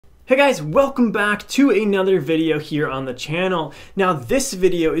Hey guys, welcome back to another video here on the channel. Now this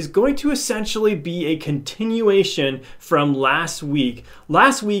video is going to essentially be a continuation from last week.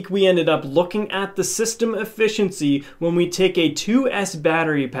 Last week we ended up looking at the system efficiency when we take a 2S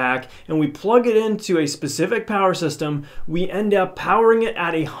battery pack and we plug it into a specific power system. We end up powering it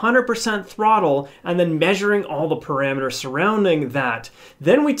at 100% throttle and then measuring all the parameters surrounding that.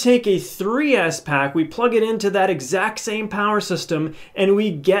 Then we take a 3S pack, we plug it into that exact same power system and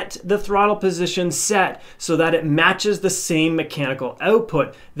we get the throttle position set so that it matches the same mechanical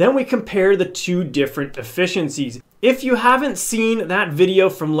output. Then we compare the two different efficiencies. If you haven't seen that video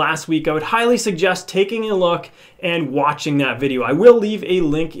from last week, I would highly suggest taking a look and watching that video. I will leave a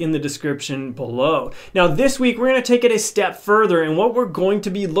link in the description below. Now this week we're going to take it a step further, and what we're going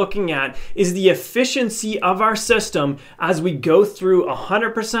to be looking at is the efficiency of our system as we go through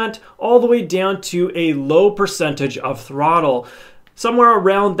 100% all the way down to a low percentage of throttle. Somewhere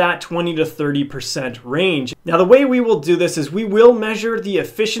around that 20 to 30% range. Now the way we will do this is we will measure the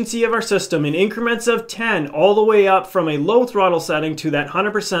efficiency of our system in increments of 10 all the way up from a low throttle setting to that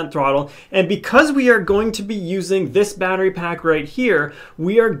 100% throttle. And because we are going to be using this battery pack right here,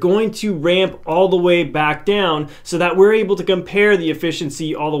 we are going to ramp all the way back down so that we're able to compare the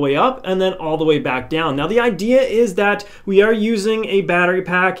efficiency all the way up and then all the way back down. Now the idea is that we are using a battery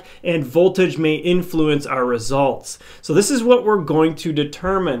pack and voltage may influence our results. So this is what we're going to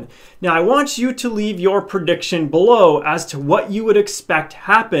determine. Now I want you to leave your prediction below as to what you would expect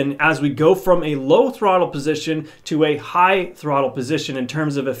happen as we go from a low throttle position to a high throttle position in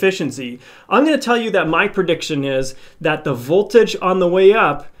terms of efficiency. I'm going to tell you that my prediction is that the voltage on the way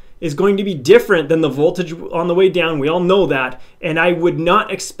up is going to be different than the voltage on the way down. We all know that. And I would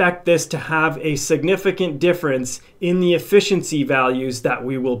not expect this to have a significant difference in the efficiency values that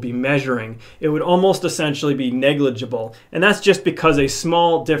we will be measuring. It would almost essentially be negligible. And that's just because a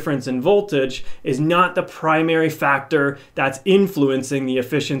small difference in voltage is not the primary factor that's influencing the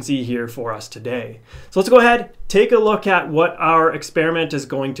efficiency here for us today. So let's go ahead, take a look at what our experiment is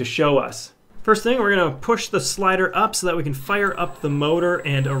going to show us. First thing, we're going to push the slider up so that we can fire up the motor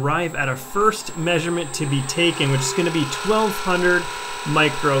and arrive at our first measurement to be taken, which is going to be 1200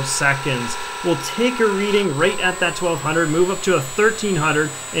 microseconds. We'll take a reading right at that 1200, move up to a 1300,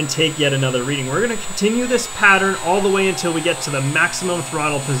 and take yet another reading. We're going to continue this pattern all the way until we get to the maximum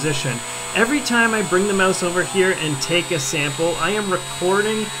throttle position. Every time I bring the mouse over here and take a sample, I am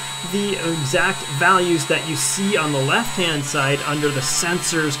recording the exact values that you see on the left-hand side under the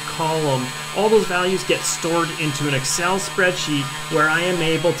sensors column. All those values get stored into an Excel spreadsheet where I am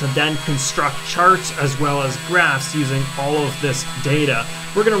able to then construct charts as well as graphs using all of this data.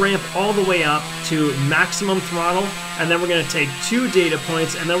 We're going to ramp all the way up to maximum throttle, and then we're going to take 2 data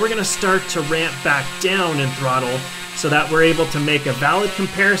points, and then we're going to start to ramp back down in throttle so that we're able to make a valid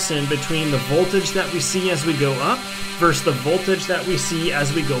comparison between the voltage that we see as we go up versus the voltage that we see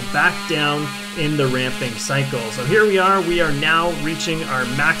as we go back down in the ramping cycle. So here we are now reaching our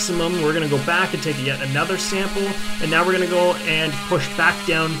maximum. We're going to go back and take yet another sample, and now we're going to go and push back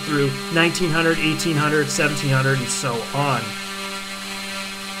down through 1900, 1800, 1700, and so on.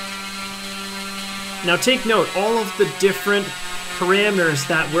 Now take note, all of the different parameters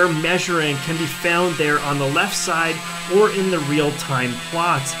that we're measuring can be found there on the left side or in the real-time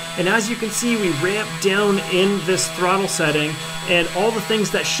plots. And as you can see, we ramp down in this throttle setting, and all the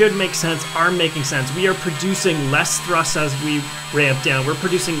things that should make sense are making sense. We are producing less thrust as we ramp down. We're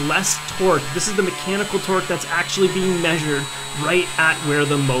producing less torque. This is the mechanical torque that's actually being measured right at where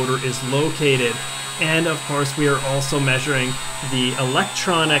the motor is located. And of course, we are also measuring the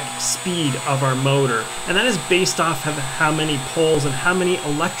electronic speed of our motor. And that is based off of how many poles and how many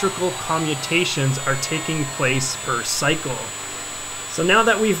electrical commutations are taking place per cycle. So now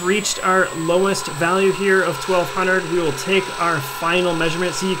that we've reached our lowest value here of 1200, we will take our final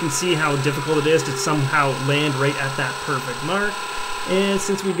measurement. So you can see how difficult it is to somehow land right at that perfect mark. And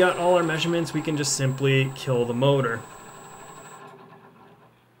since we got all our measurements, we can just simply kill the motor.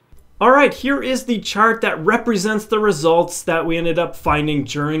 Alright, here is the chart that represents the results that we ended up finding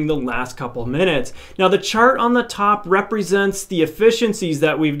during the last couple minutes. Now the chart on the top represents the efficiencies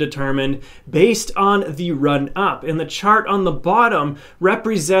that we've determined based on the run up, and the chart on the bottom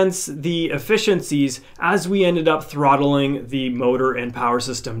represents the efficiencies as we ended up throttling the motor and power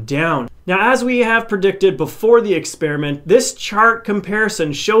system down. Now, as we have predicted before the experiment, this chart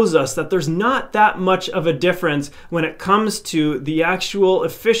comparison shows us that there's not that much of a difference when it comes to the actual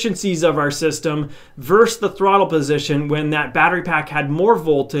efficiencies of our system versus the throttle position when that battery pack had more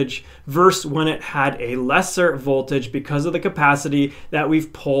voltage versus when it had a lesser voltage because of the capacity that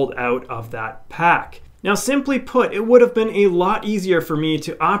we've pulled out of that pack. Now, simply put, it would have been a lot easier for me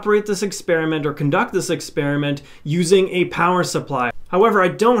to operate this experiment or conduct this experiment using a power supply. However, I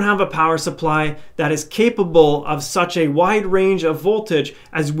don't have a power supply that is capable of such a wide range of voltage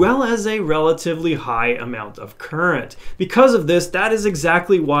as well as a relatively high amount of current. Because of this, that is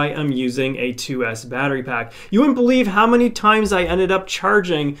exactly why I'm using a 2S battery pack. You wouldn't believe how many times I ended up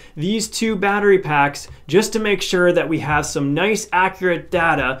charging these two battery packs just to make sure that we have some nice accurate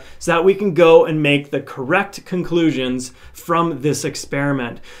data so that we can go and make the correct conclusions from this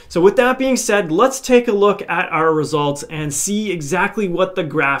experiment. So with that being said, let's take a look at our results and see exactly what the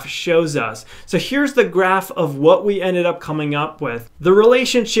graph shows us. So here's the graph of what we ended up coming up with. The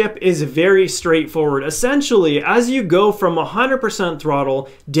relationship is very straightforward. Essentially, as you go from 100% throttle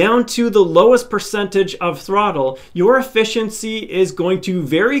down to the lowest percentage of throttle, your efficiency is going to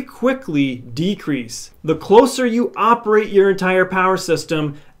very quickly decrease. The closer you operate your entire power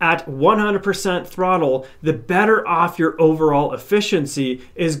system at 100% throttle, the better off your overall efficiency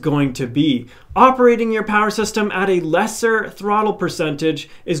is going to be. Operating your power system at a lesser throttle percentage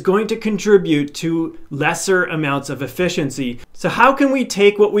is going to contribute to lesser amounts of efficiency. So how can we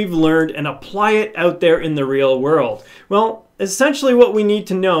take what we've learned and apply it out there in the real world? Well, essentially what we need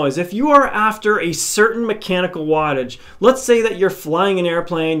to know is if you are after a certain mechanical wattage, let's say that you're flying an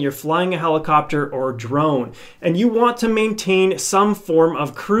airplane, you're flying a helicopter or a drone, and you want to maintain some form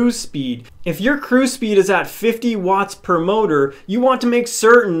of cruise speed. If your cruise speed is at 50 watts per motor, you want to make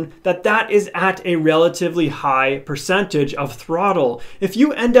certain that that is at a relatively high percentage of throttle. If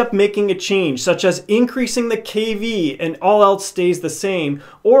you end up making a change, such as increasing the kV and all else stays the same,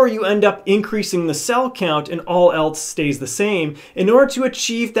 or you end up increasing the cell count and all else stays the same, in order to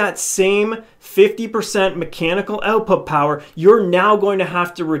achieve that same 50% mechanical output power, you're now going to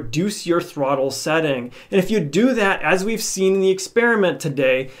have to reduce your throttle setting. And if you do that, as we've seen in the experiment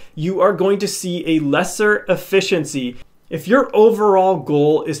today, you are going to see a lesser efficiency. If your overall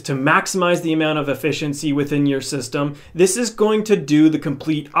goal is to maximize the amount of efficiency within your system, this is going to do the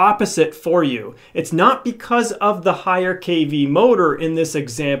complete opposite for you. It's not because of the higher kV motor in this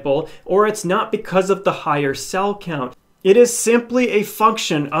example, or it's not because of the higher cell count. It is simply a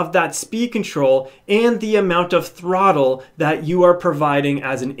function of that speed control and the amount of throttle that you are providing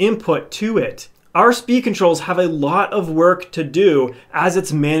as an input to it. Our speed controls have a lot of work to do as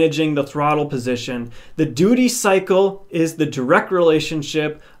it's managing the throttle position. The duty cycle is the direct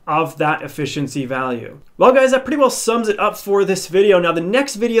relationship of that efficiency value. Well guys, that pretty well sums it up for this video. Now the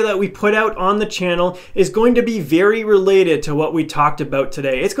next video that we put out on the channel is going to be very related to what we talked about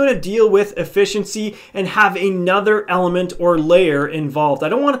today. It's going to deal with efficiency and have another element or layer involved. I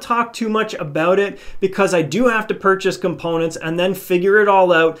don't want to talk too much about it because I do have to purchase components and then figure it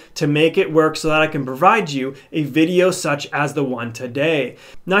all out to make it work so that I can provide you a video such as the one today.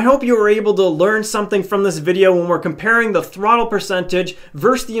 Now I hope you were able to learn something from this video when we're comparing the throttle percentage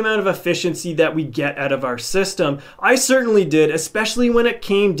versus the amount of efficiency that we get out of our system. I certainly did, especially when it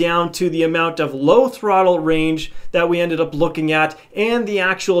came down to the amount of low throttle range that we ended up looking at and the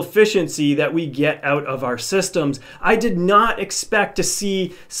actual efficiency that we get out of our systems. I did not expect to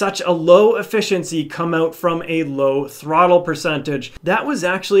see such a low efficiency come out from a low throttle percentage. That was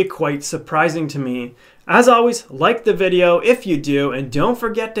actually quite surprising to me. As always, like the video if you do, and don't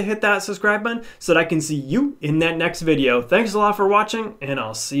forget to hit that subscribe button so that I can see you in that next video. Thanks a lot for watching, and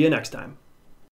I'll see you next time.